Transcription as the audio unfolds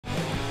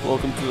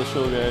Welcome to the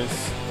show,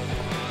 guys.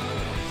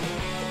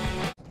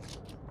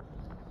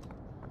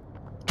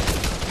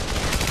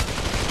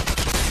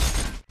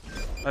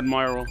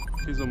 Admiral.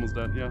 He's almost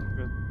dead. Yeah,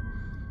 good.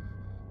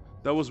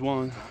 That was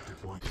one.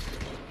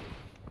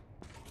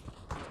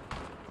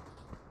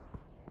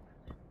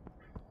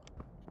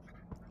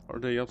 Are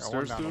they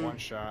upstairs got one too? down to one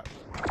shot.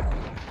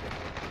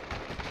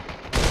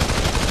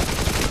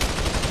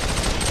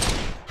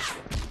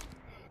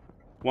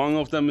 One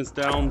of them is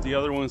down, the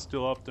other one's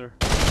still up there.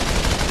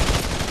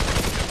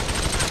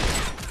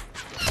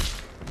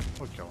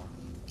 We'll kill him.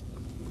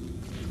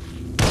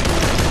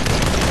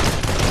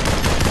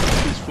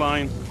 He's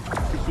flying.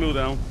 He flew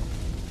down.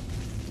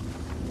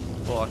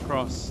 Well,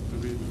 across.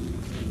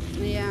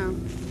 Yeah.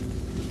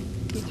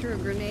 He threw a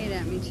grenade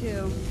at me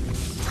too.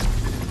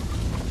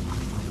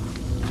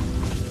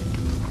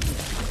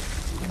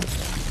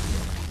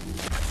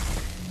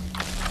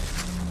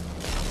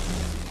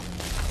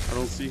 I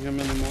don't see him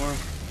anymore.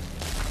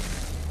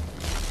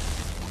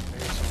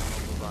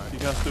 He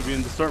has to be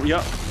in the storm.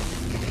 Yeah.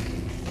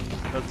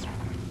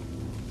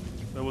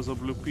 That was a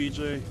blue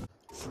PJ.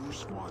 4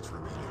 squads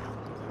remaining.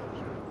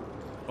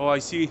 Oh, I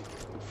see.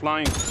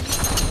 Flying.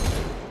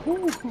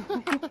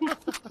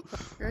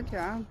 Good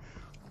job.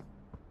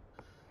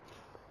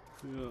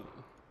 Yeah.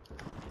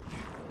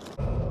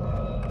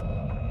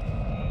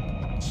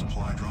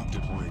 Supply drop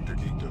deploying to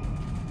Kingdom.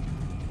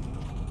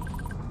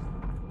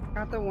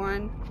 Got the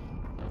one.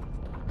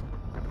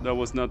 That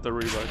was not the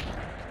revive.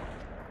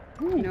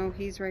 No,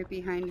 he's right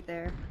behind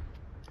there.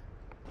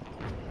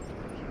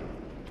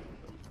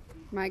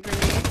 My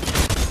grenade.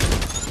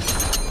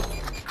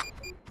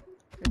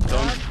 Good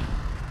Done. job.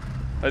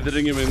 I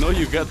didn't even know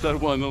you got that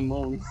one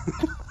unknown.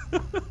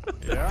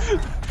 Yeah.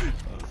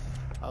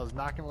 I was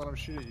not gonna let him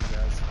shoot at you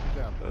guys.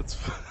 Good job. That's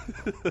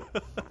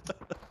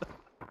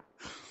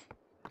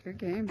Good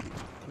game.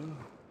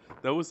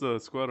 That was the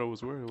squad I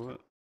was wearing. What?